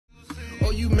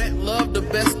before you met love, the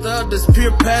best of this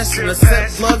pure passion.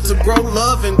 Accept blood to grow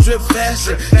love and drip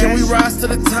fashion. Can we rise to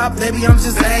the top? Baby, I'm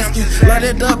just asking. Light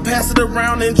it up, pass it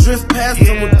around and drift past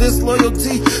them. With this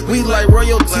loyalty, we like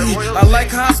royalty. I like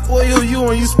how I spoil you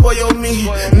and you spoil me.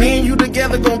 Me and you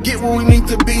together gon' get where we need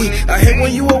to be. I hate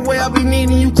when you away, I be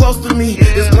needing you close to me.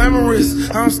 It's glamorous,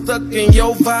 I'm stuck in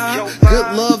your vibe.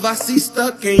 Good love I see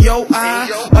stuck in your eye.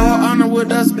 All honor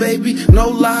with us, baby, no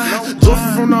lie.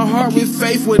 Joyful from the heart with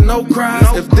faith with no cries.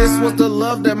 If this was the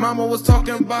love that mama was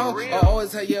talking about, I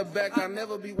always had your back, I'll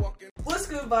never be walking. What's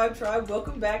good, Vibe Tribe?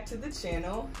 Welcome back to the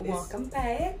channel. Welcome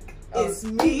back. It's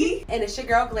me. And it's your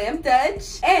girl, Glam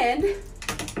Dutch. And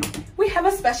we have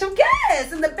a special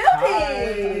guest in the building.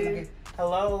 Hi.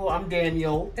 Hello, I'm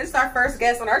Daniel. This is our first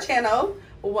guest on our channel.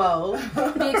 Whoa.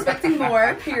 Be expecting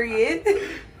more, period.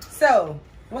 So,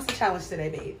 what's the challenge today,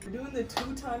 babe? We're doing the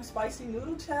 2-time spicy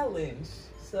noodle challenge.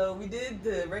 So we did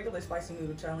the regular spicy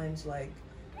noodle challenge like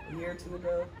a year or two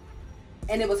ago.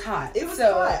 And it was hot. It was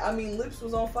hot. I mean, lips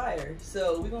was on fire.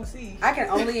 So we're gonna see. I can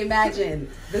only imagine.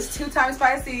 This 2-time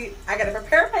spicy, I gotta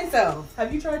prepare myself.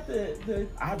 Have you tried the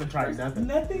I haven't tried nothing.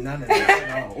 Nothing? None of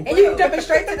that, no. And you jumping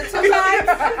straight to the 2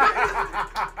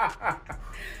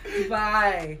 times?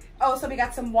 Bye. Oh, so we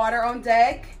got some water on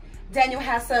deck. Daniel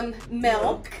has some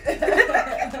milk.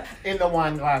 In the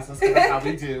wine glasses, that's how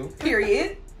we do.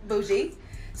 Period. Bougie.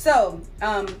 So,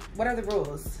 what are the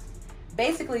rules?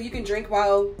 Basically, you can drink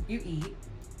while you eat,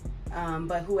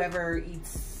 but whoever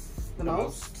eats the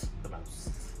most.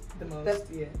 The most,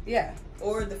 yeah. Yeah.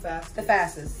 Or the fastest. The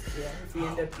fastest. Yeah, if you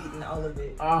end up eating all of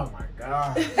it. Oh my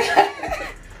god.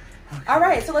 All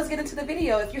right, so let's get into the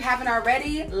video. If you haven't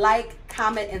already, like,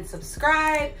 comment, and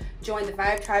subscribe. Join the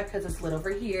Vibe Tribe because it's lit over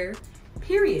here.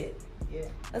 Period. Yeah.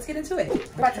 Let's get into it. We're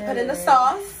about to put in the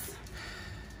sauce.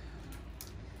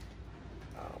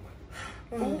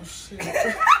 Oh shit.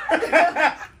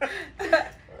 I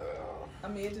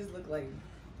mean, it just looked like.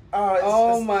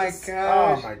 Oh my gosh.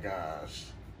 Oh my gosh.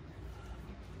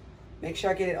 Make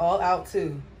sure I get it all out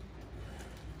too.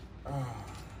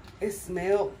 It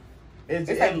smelled. It's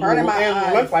like burning my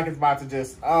eyes. It looks like it's about to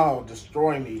just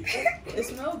destroy me. It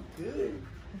smells good,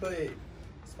 but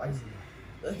spicy.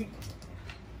 Like,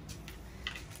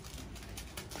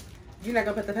 You're not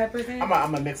gonna put the peppers in? I'm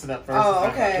gonna mix it up first. Oh,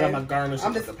 okay. I'm gonna garnish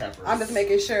it with the peppers. I'm just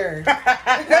making sure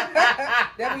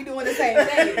that we doing the same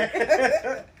thing.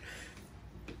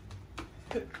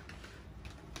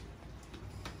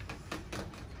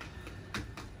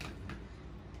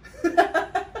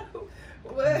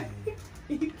 what?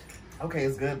 Okay,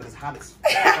 it's good, but it's hot as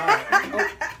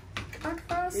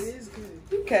It is good.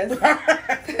 Because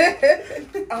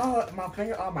my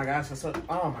finger. Oh my gosh.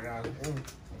 Oh my god.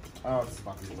 Oh, this is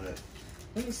about to be lit.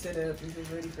 Let me sit up and get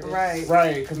ready for this.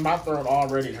 Right, because my throat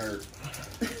already hurt.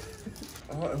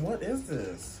 And what is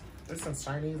this? This is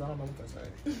Chinese. I don't know what they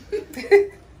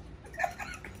say.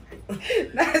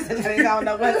 That's the Chinese. I don't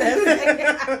know what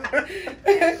that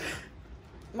is.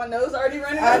 My nose already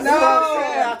running. I know.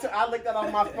 I licked that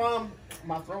off my thumb.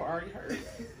 My throat already hurt.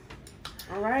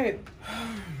 All right.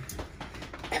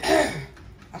 I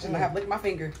should not have licked my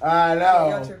finger. I know.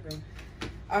 Y'all tripping.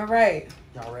 All right.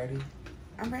 Y'all ready?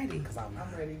 I'm ready. Because I'm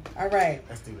ready. All right.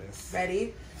 Let's do this.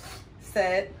 Ready,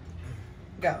 set,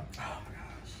 go. Oh my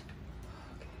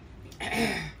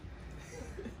gosh.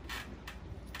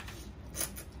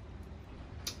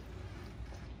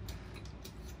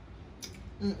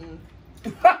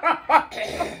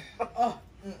 Oh.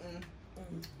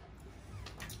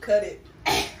 Cut it.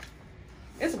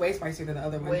 It's way spicier than the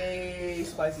other one. Way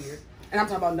spicier. And I'm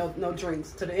talking about no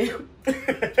drinks to the end.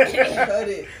 Cut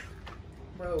it.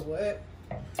 Bro, what?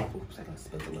 Oops, I got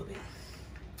spilled a little bit.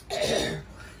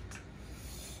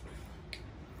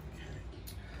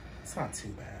 It's not too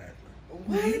bad.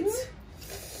 What?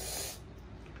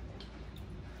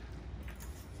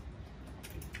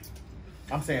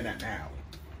 I'm saying that now.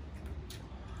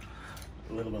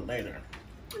 A little bit later.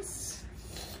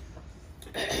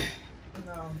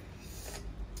 No.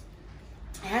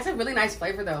 It has a really nice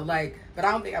flavor though, but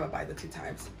I don't think I would buy the 2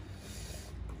 times.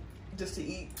 Just to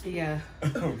eat. Yeah.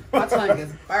 My tongue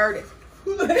is burning.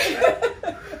 Lips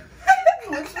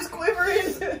was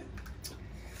quivering.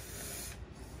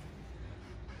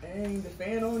 Dang, the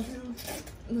fan on you.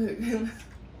 Look.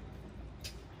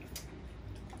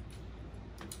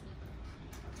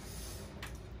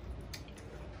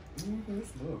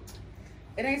 Let's look.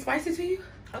 It ain't spicy to you?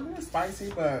 I mean, it's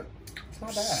spicy, but it's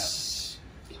not bad.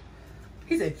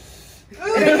 He said,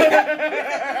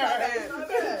 It's not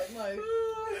bad. Like,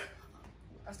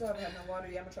 I still haven't had no water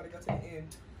yet. I'm gonna try to go to the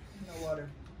end. No water.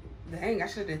 dang, I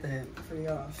should have did that. For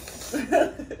y'all.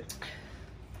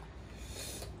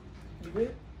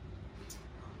 good?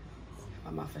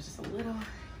 My mouth is just a little.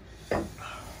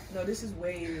 No, this is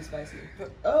way spicy.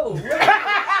 Oh.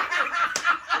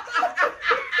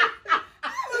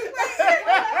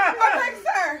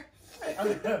 I'm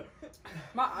like, sir.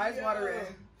 My eyes watering.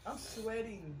 I'm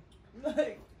sweating.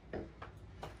 Like.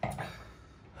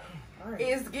 All right.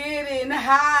 It's getting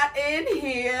hot in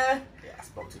here. Yeah, I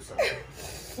spoke too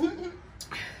soon.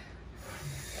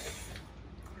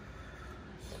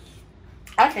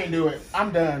 I can't do it.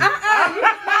 I'm done. You're not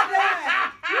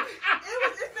done.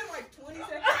 It's been like 20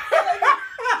 seconds.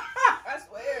 I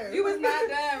swear. You was not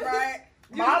done, right?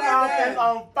 You My was not mouth done. is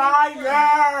on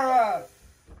fire.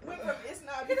 Went from it's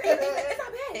not It's good.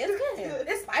 not bad. It's good.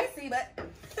 It's spicy, but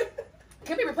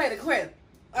can we replay the clip?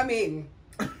 I mean,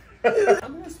 I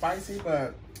mean, it's spicy,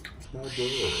 but it's not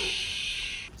good.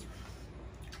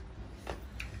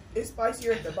 It's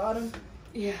spicier at the bottom.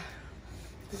 yeah.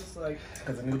 It's like,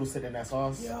 Because the noodles sit in that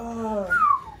sauce. yeah.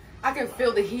 I can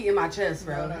feel the heat in my chest,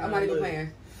 bro. No, I'm not even look.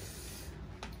 playing.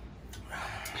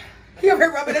 He over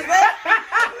here rubbing his leg.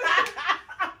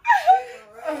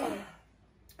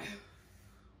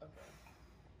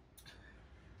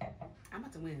 I'm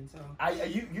about to win, so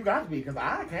You got to be, because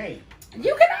I can't.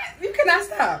 you cannot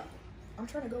stop. I'm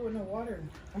trying to go with no water.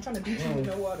 I'm trying to beat you with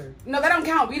no water. No, that don't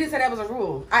count. We didn't say that was a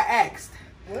rule. I asked,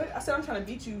 What? I said I'm trying to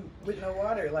beat you with no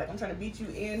water. Like, I'm trying to beat you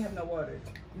and have no water.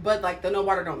 but like the no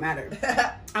water don't matter.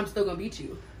 I'm still gonna beat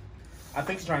you. I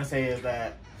think she's trying to say is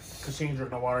that because she ain't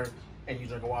drink no water and you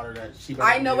drink water that she.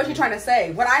 I know what you're trying to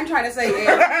say. What I'm trying to say is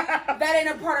that ain't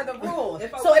a part of the rule.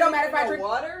 So it don't matter if I drink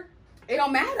water. It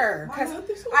don't matter because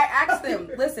I asked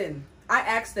them. Listen, I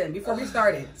asked them before we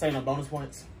started. Say no bonus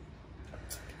points.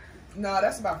 No,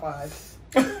 that's about 5.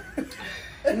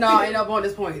 No, ain't no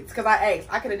bonus points because I asked.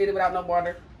 I could have did it without no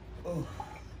water.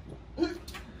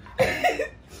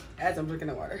 As I'm drinking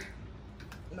the water.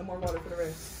 No more water for the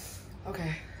rest.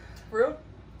 Okay. For real?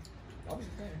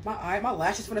 My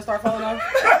lashes gonna start falling off.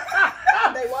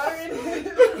 They watering?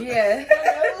 Yeah.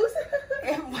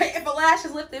 If a lash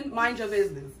is lifting, mind your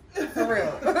business. For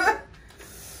real.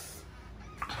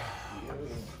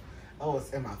 Oh,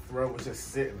 it's in my throat. It's just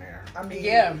sitting there. I mean,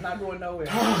 Yeah. not going nowhere.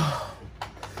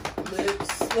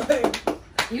 Lips, like,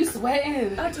 You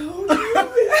sweating. I told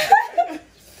you.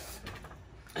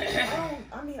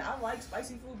 I mean, I like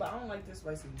spicy food, but I don't like this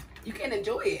spicy. You can't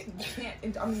enjoy it. You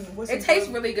can't. I mean, what's It tastes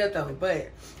really good though, but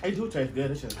It do taste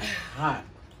good. It's just hot.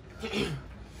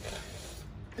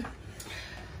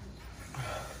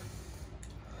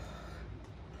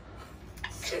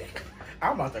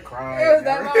 I'm about to cry. it was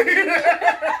that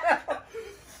long.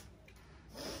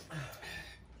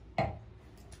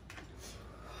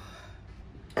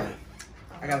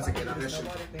 I gotta take another shit.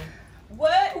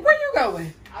 What? Where you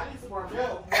going? I need some more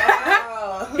milk.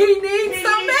 Wow. He needs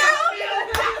some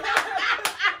milk.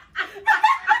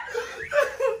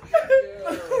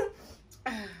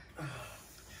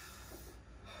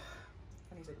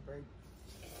 I need to take a break.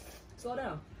 Slow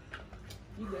down.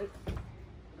 You good?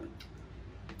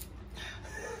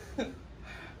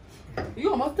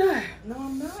 You almost done. No,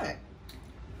 I'm not.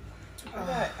 I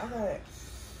got it.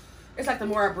 It's like the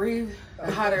more I breathe,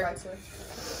 the hotter. Right, sir.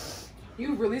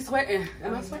 You really sweating.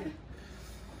 Am I sweating?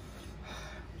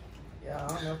 Yeah, I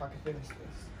don't know if I can finish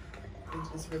this.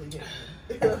 It's really hitting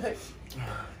me. Like,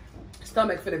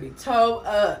 Stomach finna be toe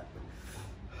up.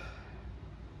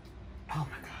 Oh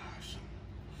my gosh.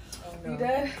 oh no. You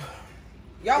dead?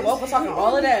 Y'all both was talking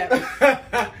all of that.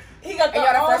 He got And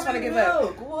y'all the first one to almond give up.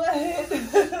 milk. What?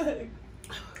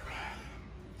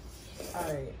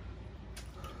 Alright.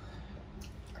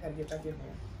 I gotta get back in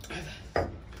there.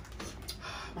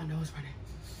 My nose running.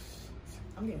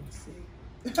 I'm getting sick.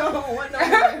 I don't want no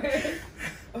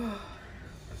more.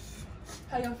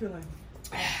 How y'all feeling?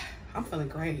 I'm feeling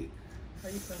great. How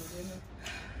you feeling,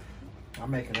 Jimmy? I'm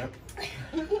making it.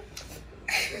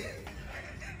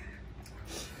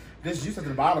 This juice at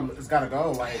the bottom, it's gotta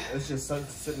go. Like, it's just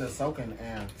sitting there soaking.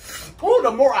 And oh, the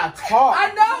more I talk. I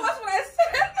know, that's what I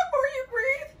said. The more you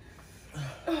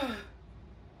breathe.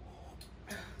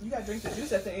 You gotta drink the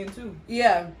juice at the end too.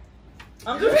 Yeah.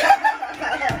 I'm just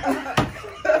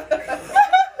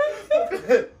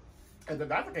If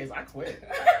that's the case, I quit.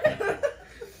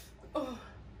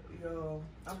 Yo,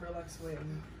 I'm real like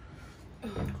sweating.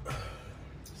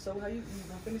 So how you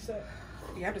gonna finish that?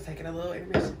 You have to take it a little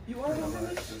intermission. You are gonna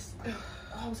finish? Oh,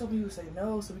 I was hoping you would say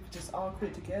no so we could just all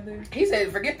quit together. He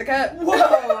said, forget the cup. Whoa!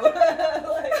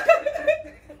 Like,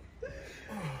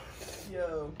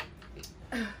 yo.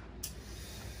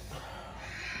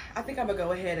 I think I'm gonna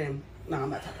go ahead and no, I'm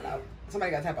not tapping out.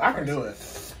 Somebody gotta tap out. I can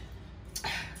first. do it.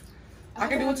 I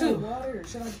can do it too. Water.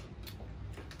 Should I?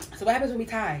 So what happens when we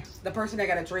tie? The person that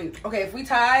got a drink. Okay, if we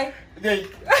tie, Then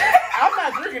I'm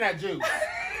not drinking that juice.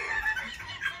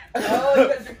 Oh, you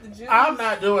gotta drink the juice. I'm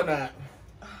not doing that.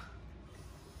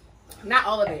 not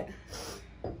all of it.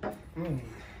 Mm.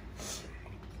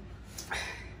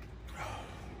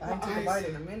 I haven't taken a bite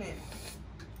in a minute.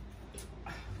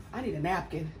 I need a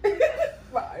napkin.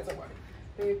 My eyes are watering.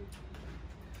 Babe.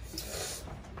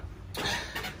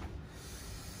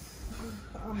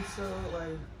 I'm so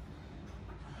like.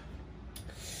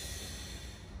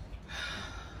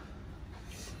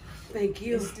 Thank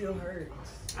you. It still hurts.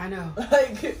 I know.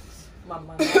 Like my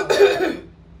mouth.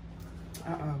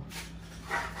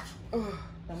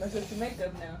 Don't mess with your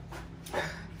makeup now.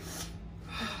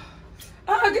 I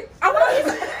want to. Can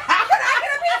I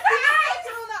get a piece of ice?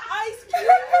 On the ice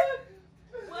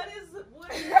cube. What is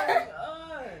going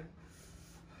on?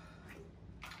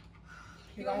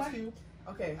 You got ice one? cube?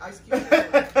 Okay, ice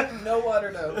cube. No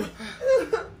water though.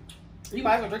 You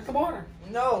might as well drink the water.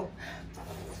 No.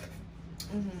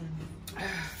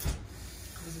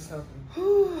 This is helping.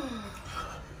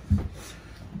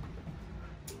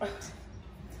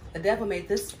 The devil made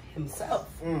this himself.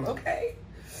 Mm. Okay.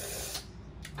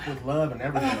 With love and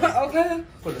everything. Okay.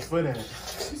 Put his foot in it.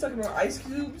 She's talking about ice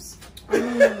cubes.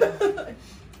 Okay.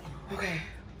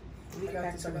 We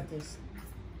got to talk about this.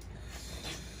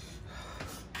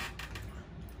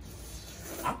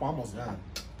 I'm almost done.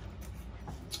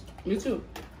 Me too.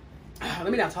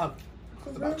 Let me not talk.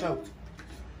 It's about choke.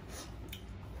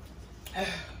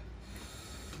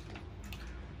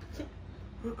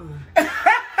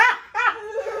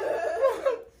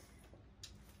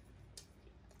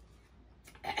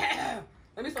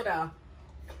 Let me slow down.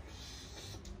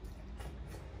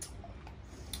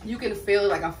 You can feel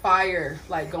like a fire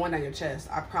like going down your chest.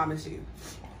 I promise you.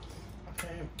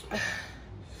 Okay.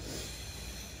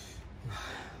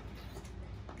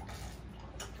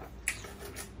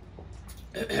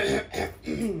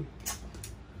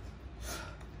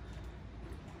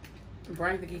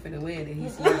 Brian think he finna win and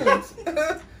he's serious.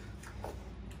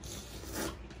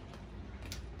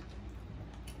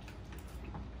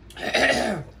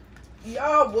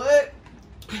 Y'all, what?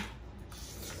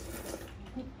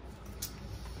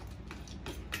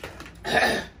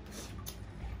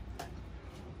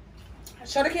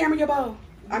 Show the camera your bowl.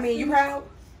 I mean, you proud?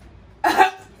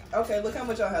 Okay, look how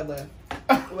much y'all had left.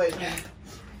 Wait.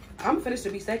 I'm finished to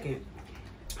be second.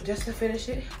 Just to finish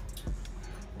it.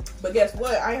 But guess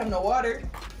what? I have no water.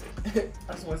 I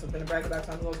just want something to brag about.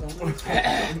 Time to go home.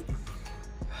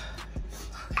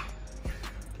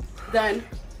 Done.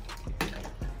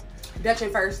 Dutch in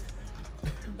first.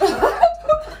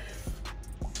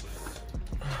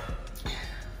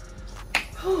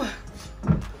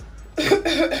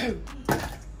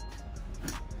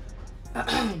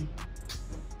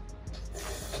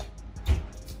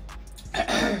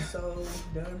 I'm so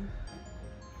done.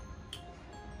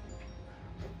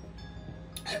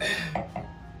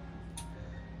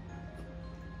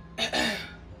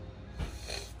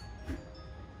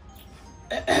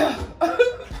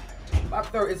 My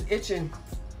throat is itching.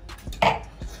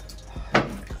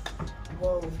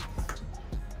 Whoa.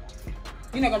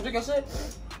 You not gonna drink your shit?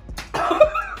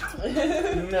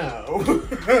 No.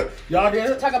 Y'all did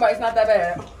it? Talk about it's not that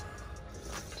bad.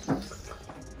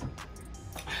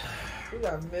 We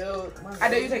got milk. I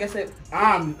know you take a sip.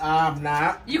 I'm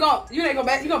not. You ain't go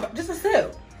back. You go just a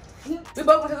sip. We both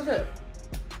gonna take a sip.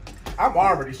 I'm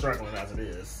already struggling as it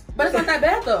is. But it's not that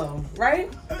bad though, right?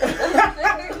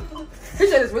 He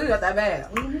said it's really not that bad.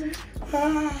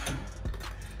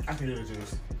 I can do the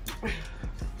juice.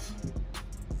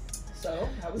 So,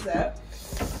 how was that?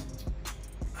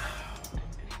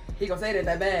 He gonna say it ain't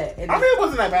that bad. And I mean, it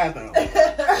wasn't that bad though.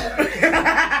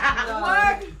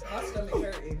 What? My stomach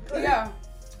hurting. Yeah.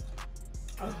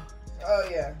 Oh,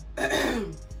 yeah.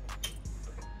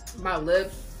 My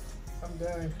lips. I'm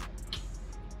done.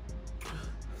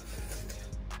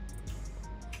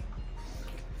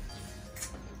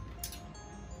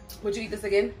 Would you eat this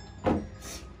again? I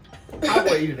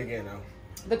will eat it again though.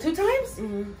 The 2 times?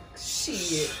 Mm-hmm.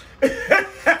 Shit.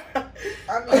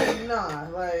 I mean, nah,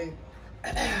 like,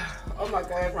 Oh my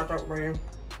god, my throat burning.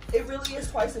 it really is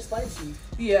twice as spicy.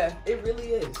 Yeah. It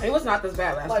really is. It was not this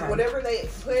bad last Like, time. whatever they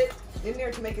put in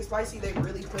there to make it spicy, they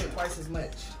really put twice as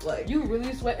much. Like, You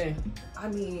really sweating. I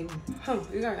mean, Huh,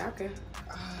 you got it, okay.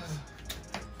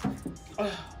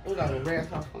 We got a red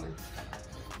sauce on it.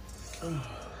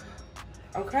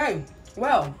 Okay,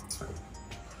 well,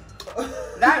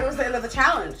 that was the end of the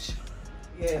challenge.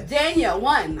 yeah. Daniel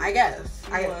won, I guess.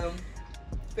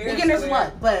 Beginner's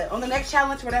luck, but on the next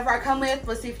challenge, whatever I come with,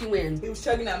 let's see if you win. He was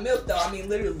chugging that milk, though. I mean,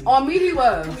 literally. On me, he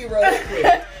was. Let me roll it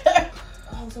quick.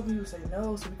 Oh, was hoping he would say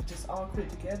no, so we could just all quit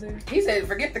together. He said,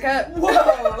 "Forget the cup." Whoa.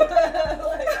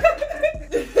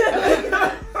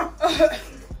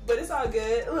 But it's all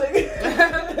good.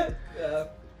 Yeah.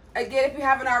 Again, if you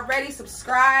haven't already,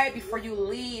 subscribe before you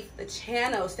leave the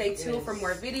channel. Stay tuned for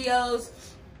more videos.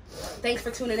 Thanks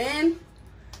for tuning in.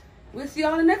 We'll see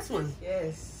y'all in the next one.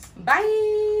 Yes.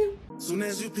 Bye. Soon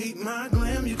as you peep my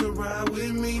glam, you can ride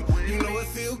with me. You know it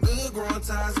feel good, growing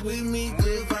ties with me.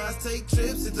 Good vibes, take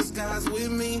trips, hit the skies with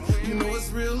me. You know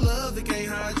it's real love, it can't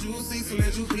hide, you see. Soon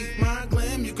as you peep my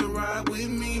glam, you can ride with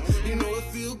me. You know it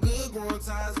feel good, growing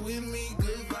ties with me.